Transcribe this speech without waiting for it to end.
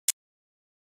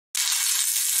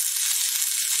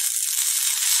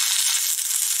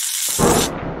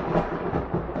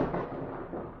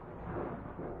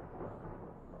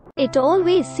It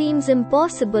always seems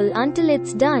impossible until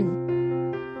it's done.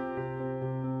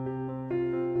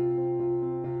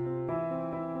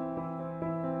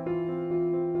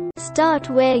 Start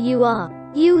where you are.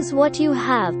 Use what you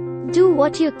have. Do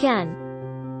what you can.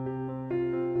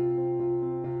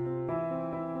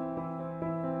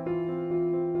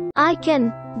 I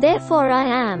can, therefore I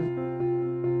am.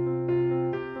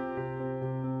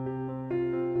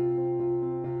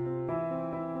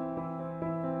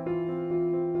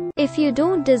 If you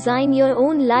don't design your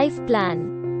own life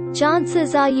plan,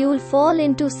 chances are you'll fall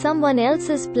into someone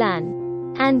else's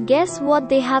plan. And guess what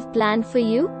they have planned for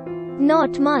you?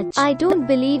 Not much. I don't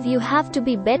believe you have to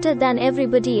be better than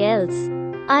everybody else.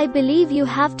 I believe you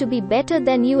have to be better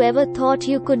than you ever thought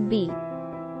you could be.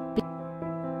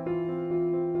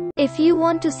 If you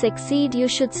want to succeed, you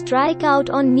should strike out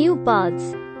on new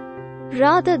paths,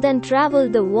 rather than travel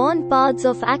the worn paths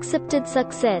of accepted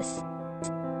success.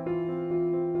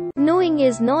 Knowing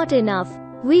is not enough,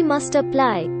 we must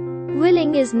apply.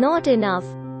 Willing is not enough,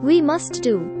 we must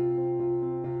do.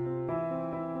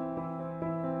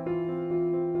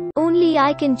 Only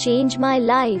I can change my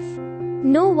life.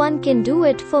 No one can do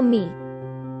it for me.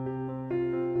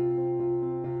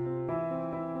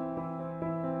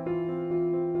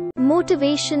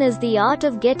 Motivation is the art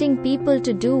of getting people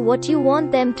to do what you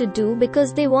want them to do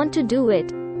because they want to do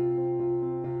it.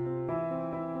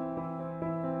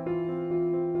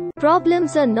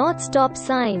 Problems are not stop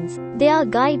signs, they are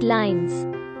guidelines.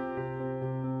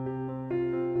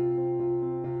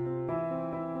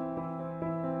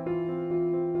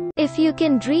 If you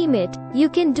can dream it, you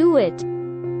can do it.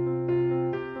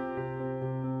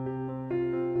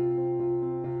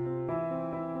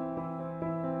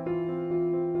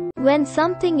 When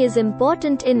something is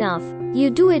important enough, you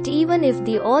do it even if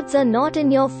the odds are not in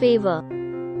your favor.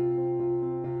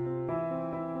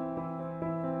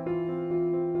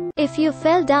 If you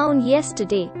fell down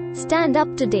yesterday, stand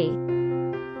up today.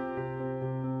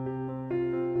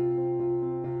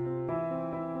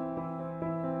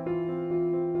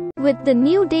 With the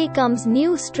new day comes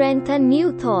new strength and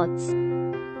new thoughts.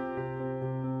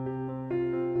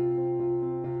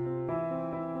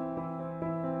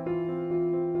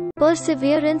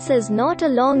 Perseverance is not a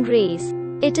long race,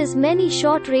 it is many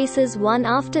short races one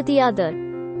after the other.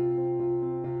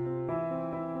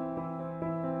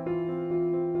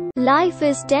 Life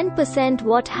is 10%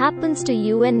 what happens to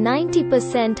you and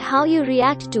 90% how you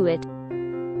react to it.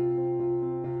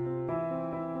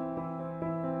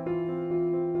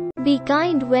 Be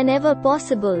kind whenever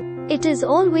possible. It is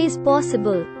always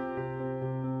possible.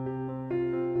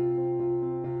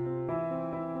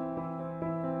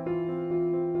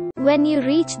 When you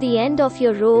reach the end of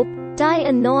your rope, tie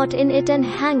a knot in it and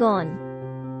hang on.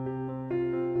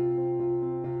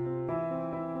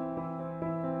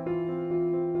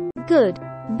 Good,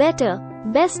 better,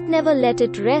 best. Never let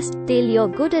it rest till your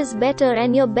good is better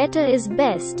and your better is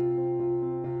best.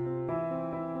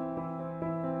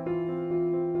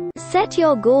 Set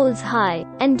your goals high,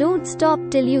 and don't stop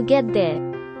till you get there.